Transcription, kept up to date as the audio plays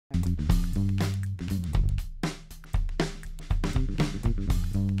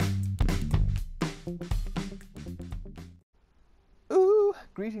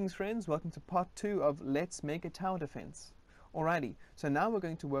Greetings friends, welcome to part 2 of Let's Make a Tower Defense. Alrighty, so now we're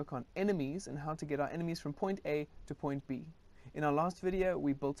going to work on enemies and how to get our enemies from point A to point B. In our last video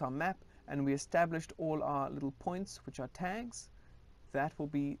we built our map and we established all our little points, which are tags. That will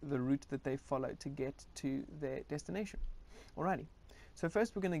be the route that they follow to get to their destination. Alrighty, so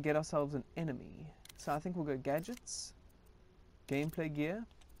first we're going to get ourselves an enemy. So I think we'll go gadgets, gameplay gear,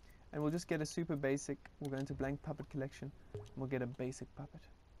 and we'll just get a super basic. We'll go into blank puppet collection and we'll get a basic puppet.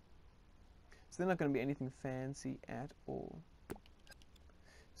 So they're not going to be anything fancy at all.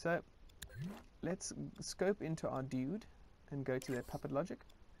 So let's scope into our dude and go to their puppet logic.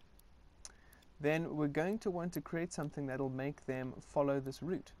 Then we're going to want to create something that will make them follow this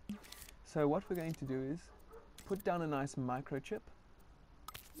route. So what we're going to do is put down a nice microchip.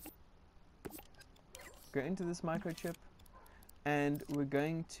 Go into this microchip. And we're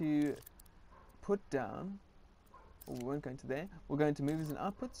going to put down, or we won't go into there, we're going to movers and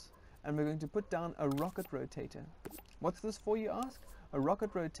outputs, and we're going to put down a rocket rotator. What's this for, you ask? A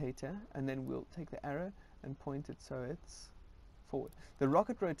rocket rotator, and then we'll take the arrow and point it so it's forward. The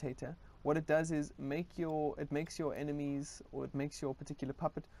rocket rotator, what it does is it makes your enemies, or it makes your particular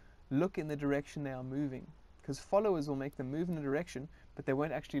puppet look in the direction they are moving. Because followers will make them move in a direction, but they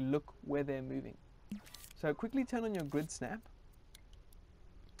won't actually look where they're moving. So quickly turn on your grid snap.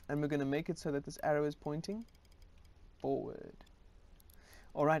 And we're going to make it so that this arrow is pointing forward.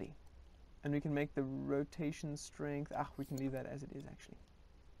 Alrighty. And we can make the rotation strength. We can leave that as it is actually.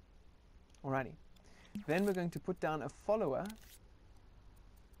 Alrighty. Then we're going to put down a follower.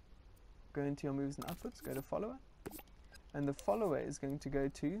 Go into your moves and outputs. Go to follower. And the follower is going to go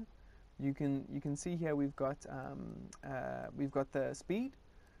to. You can see here we've got the speed.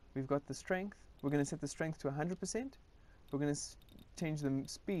 We've got the strength. We're going to set the strength to 100%. We're going to change the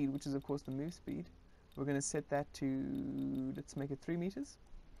speed, which is of course the move speed. We're going to set that to, let's make it 3 meters.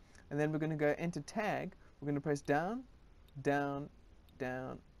 And then we're going to go enter tag. We're going to press down, down,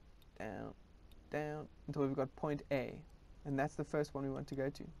 down, down, down, until we've got point A. And that's the first one we want to go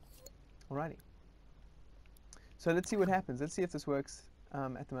to. Alrighty. So let's see what happens. Let's see if this works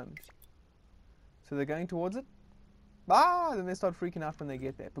at the moment. So they're going towards it. Then they start freaking out when they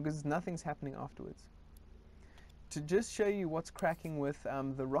get there, because nothing's happening afterwards. To just show you what's cracking with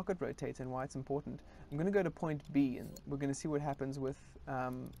the rocket rotator and why it's important, I'm going to go to point B and we're going to see what happens with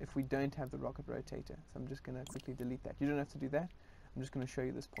if we don't have the rocket rotator. So I'm just going to quickly delete that. You don't have to do that. I'm just going to show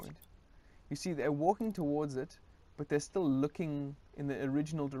you this point. You see they're walking towards it, but they're still looking in the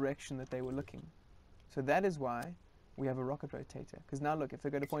original direction that they were looking. So that is why we have a rocket rotator. Because now look, if they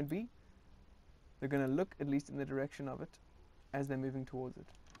go to point B, they're going to look at least in the direction of it as they're moving towards it.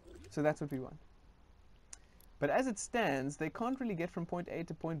 So that's what we want. But as it stands, they can't really get from point A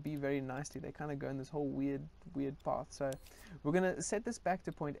to point B very nicely. They kind of go in this whole weird path. So we're going to set this back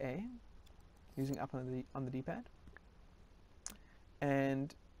to point A using up on the D-pad.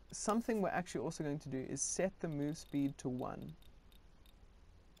 And something we're actually also going to do is set the move speed to 1.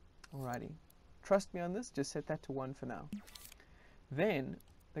 Alrighty. Trust me on this, just set that to 1 for now. Then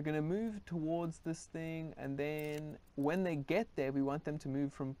they're going to move towards this thing, and then when they get there, we want them to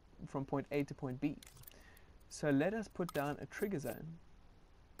move from point A to point B. So let us put down a trigger zone.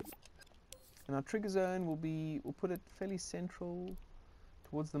 And our trigger zone we'll put it fairly central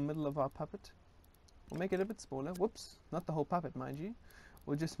towards the middle of our puppet. We'll make it a bit smaller. Whoops, not the whole puppet, mind you.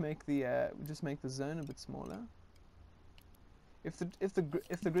 We'll just make the zone a bit smaller. If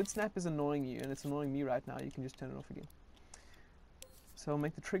the grid snap is annoying you, and it's annoying me right now, you can just turn it off again. So I'll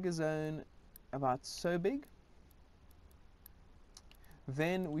make the trigger zone about so big.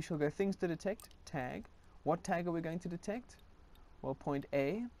 Then we shall go things to detect, tag. What tag are we going to detect? Well, point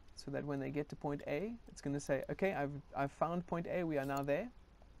A, so that when they get to point A, it's going to say, okay, I've found point A, we are now there.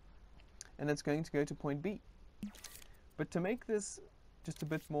 And it's going to go to point B. But to make this just a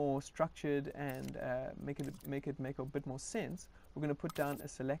bit more structured and make a bit more sense, we're going to put down a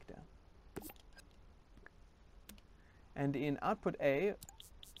selector. And in output A,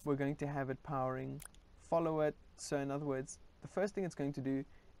 we're going to have it powering follow it. So in other words, the first thing it's going to do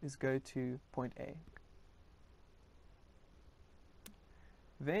is go to point A.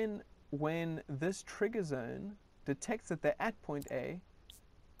 Then when this trigger zone detects that they're at point A,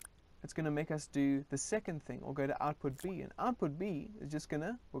 it's going to make us do the second thing, or go to output B. And output B is just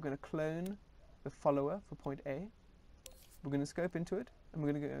we're going to clone the follower for point A. We're going to scope into it, and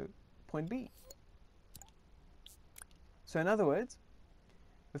we're going to go point B. So in other words,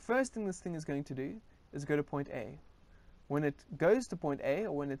 the first thing this thing is going to do is go to point A. When it goes to point A,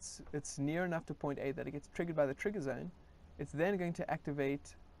 or when it's near enough to point A that it gets triggered by the trigger zone, it's then going to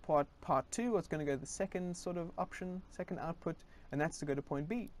activate part 2, or it's going to go to the second sort of option, second output, and that's to go to point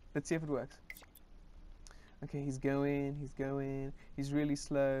B. Let's see if it works. Okay, he's going, he's really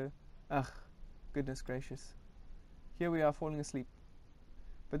slow. Ugh, goodness gracious. Here we are falling asleep.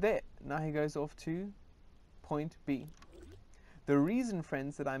 But there, now he goes off to point B. The reason,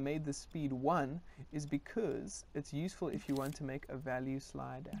 friends, that I made the speed 1 is because it's useful if you want to make a value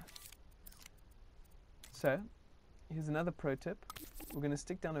slider. So, here's another pro tip. We're going to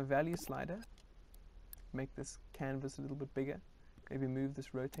stick down a value slider, make this canvas a little bit bigger, maybe move this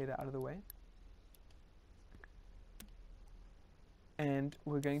rotator out of the way. And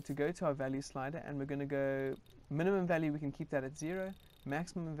we're going to go to our value slider, and we're going to go minimum value, we can keep that at 0.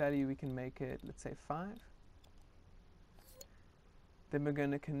 Maximum value, we can make it, let's say, 5. Then we're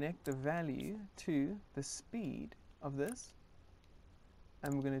going to connect the value to the speed of this.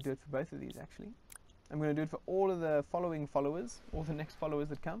 And we're going to do it for both of these, actually. I'm going to do it for all of the following followers, all the next followers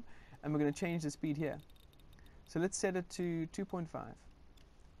that come. And we're going to change the speed here. So let's set it to 2.5.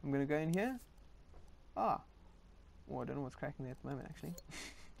 I'm going to go in here. Oh, I don't know what's cracking there at the moment, actually.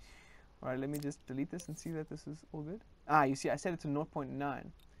 Alright, let me just delete this and see that this is all good. You see, I set it to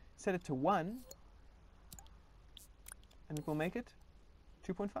 0.9. Set it to 1. And it will make it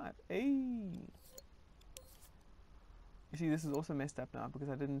 2.5. Hey! You see, this is also messed up now because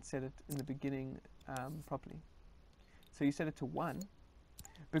I didn't set it in the beginning properly. So you set it to 1.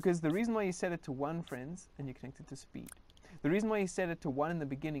 Because the reason why you set it to 1, friends, and you connect it to speed. The reason why you set it to 1 in the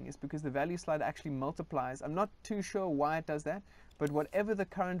beginning is because the value slider actually multiplies. I'm not too sure why it does that, but whatever the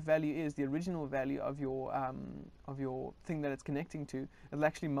current value is, the original value of your thing that it's connecting to, it'll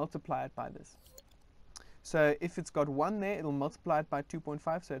actually multiply it by this. So if it's got 1 there, it'll multiply it by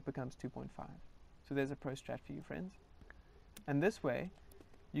 2.5, so it becomes 2.5. So there's a pro strat for you, friends. And this way,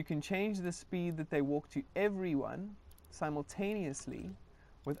 you can change the speed that they walk to everyone simultaneously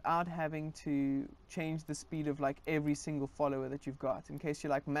without having to change the speed of like every single follower that you've got. In case you're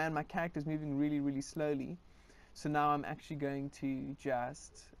like, man, my character's moving really, really slowly, so now I'm actually going to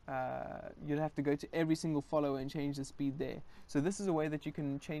just, you'd have to go to every single follower and change the speed there. So this is a way that you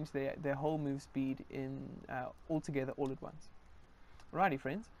can change their whole move speed in all together, all at once. Alrighty,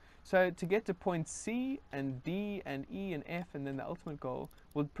 friends. So to get to point C and D and E and F and then the ultimate goal,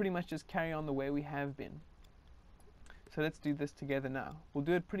 we'll pretty much just carry on the way we have been. So let's do this together now. We'll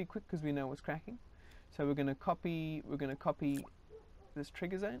do it pretty quick because we know what's cracking. So we're going to copy this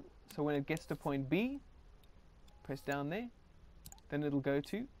trigger zone. So when it gets to point B, press down there. Then it'll go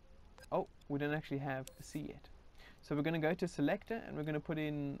to, oh, we don't actually have a C yet. So we're going to go to selector and we're going to put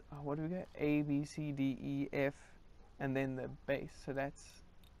in, what do we got? A, B, C, D, E, F, and then the base. So that's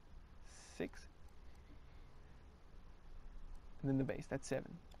 6. And then the base, that's 7.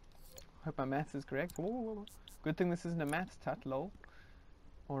 Hope my maths is correct. Whoa. Good thing this isn't a maths tut, lol.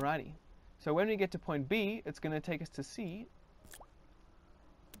 Alrighty. So when we get to point B, it's going to take us to C.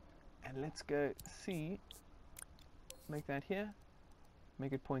 And let's go C. Make that here.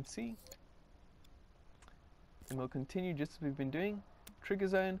 Make it point C. And we'll continue just as we've been doing. Trigger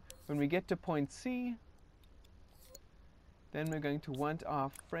zone. When we get to point C, then we're going to want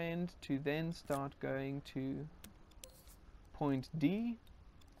our friend to then start going to point D.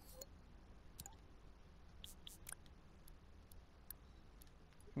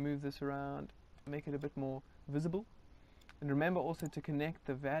 Move this around, make it a bit more visible. And remember also to connect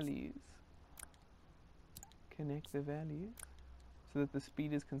the values. Connect the values so that the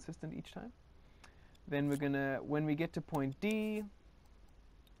speed is consistent each time. Then we're gonna, when we get to point D,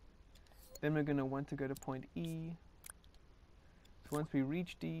 then we're gonna want to go to point E. So once we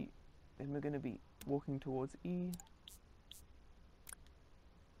reach D, then we're gonna be walking towards E.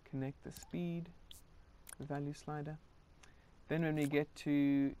 Connect the speed, the value slider. Then when we get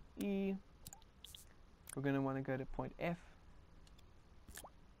to E, we're going to want to go to point F.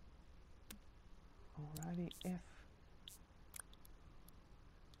 Alrighty, F.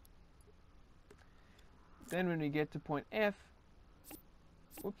 Then when we get to point F,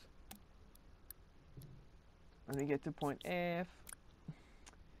 whoops. When we get to point F,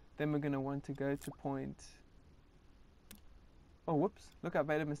 then we're going to want to go to point, oh whoops, look, I've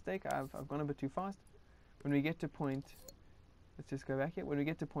made a mistake, I've gone a bit too fast. When we get to point, let's just go back here. When we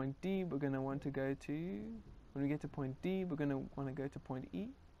get to point D, we're going to want to go to, when we get to point D, we're going to want to go to point E.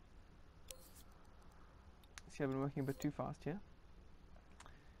 See, I've been working a bit too fast here.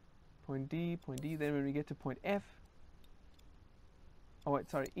 Point D, then when we get to point F, oh wait,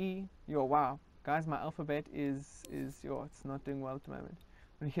 sorry, E, wow. Guys, my alphabet is it's not doing well at the moment.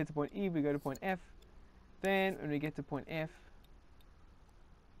 When we get to point E, we go to point F. Then when we get to point F,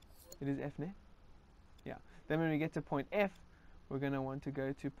 it is F, ne? Yeah. Then when we get to point F, we're going to want to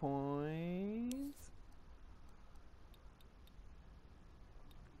go to point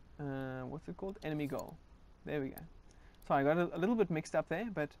what's it called? Enemy goal. There we go. So I got a little bit mixed up there,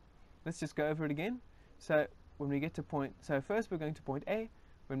 but let's just go over it again. So when we get to point, so first we're going to point A.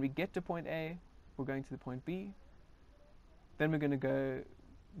 When we get to point A, we're going to the point B. Then we're going to go,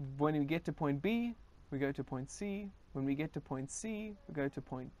 when we get to point B, we go to point C. When we get to point C, we go to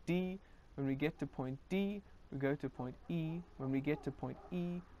point D. When we get to point D, we go to point E. When we get to point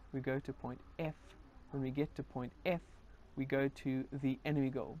E, we go to point F. When we get to point F, we go to the enemy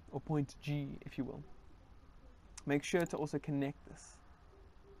goal, or point G, if you will. Make sure to also connect this.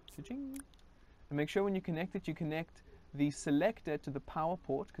 Cha-ching. And make sure when you connect it, you connect the selector to the power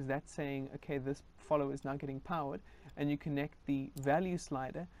port, because that's saying, okay, this follower is now getting powered, and you connect the value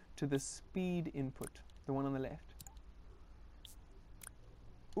slider to the speed input, the one on the left.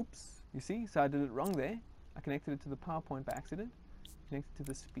 Oops, you see? So I did it wrong there. I connected it to the power point by accident. Connected to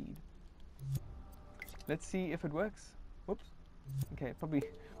the speed. Let's see if it works. Whoops. Okay, probably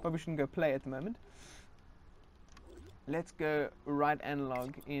shouldn't go play at the moment. Let's go right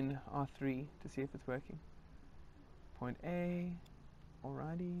analog in R3 to see if it's working. Point A,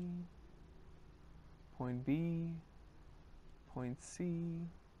 alrighty. Point B, point C,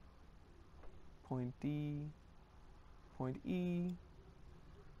 point D, point E,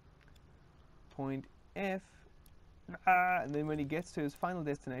 point F, and then when he gets to his final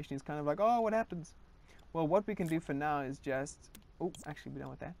destination, he's kind of like, oh, what happens? Well, what we can do for now is just, oh, actually, we're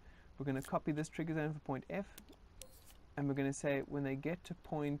done with that. We're going to copy this trigger zone for point F, and we're going to say when they get to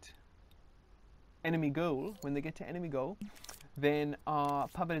point enemy goal, then our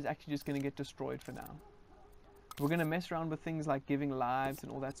puppet is actually just going to get destroyed for now. We're going to mess around with things like giving lives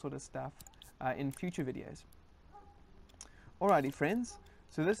and all that sort of stuff in future videos. Alrighty, friends.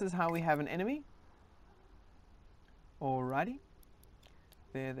 So this is how we have an enemy. Alrighty.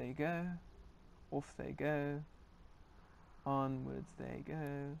 There they go. Off they go. Onwards they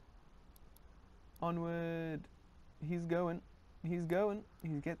go. Onward. He's going. He's going.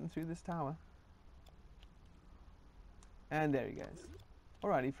 He's getting through this tower. And there he goes.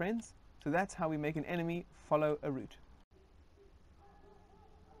 Alrighty, friends. So that's how we make an enemy follow a route.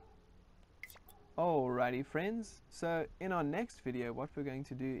 Alrighty, friends. So in our next video, what we're going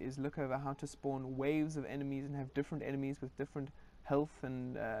to do is look over how to spawn waves of enemies and have different enemies with different health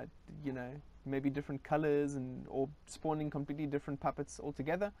and, you know, maybe different colors, and or spawning completely different puppets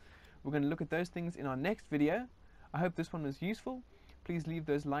altogether. We're going to look at those things in our next video. I hope this one was useful. Please leave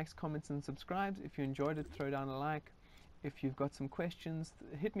those likes, comments, and subscribes. If you enjoyed it, throw down a like. If you've got some questions,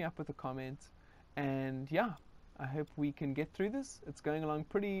 hit me up with a comment. And yeah, I hope we can get through this. It's going along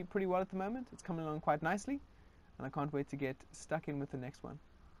pretty well at the moment. It's coming along quite nicely, and I can't wait to get stuck in with the next one.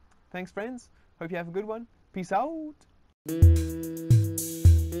 Thanks, friends. Hope you have a good one. Peace out.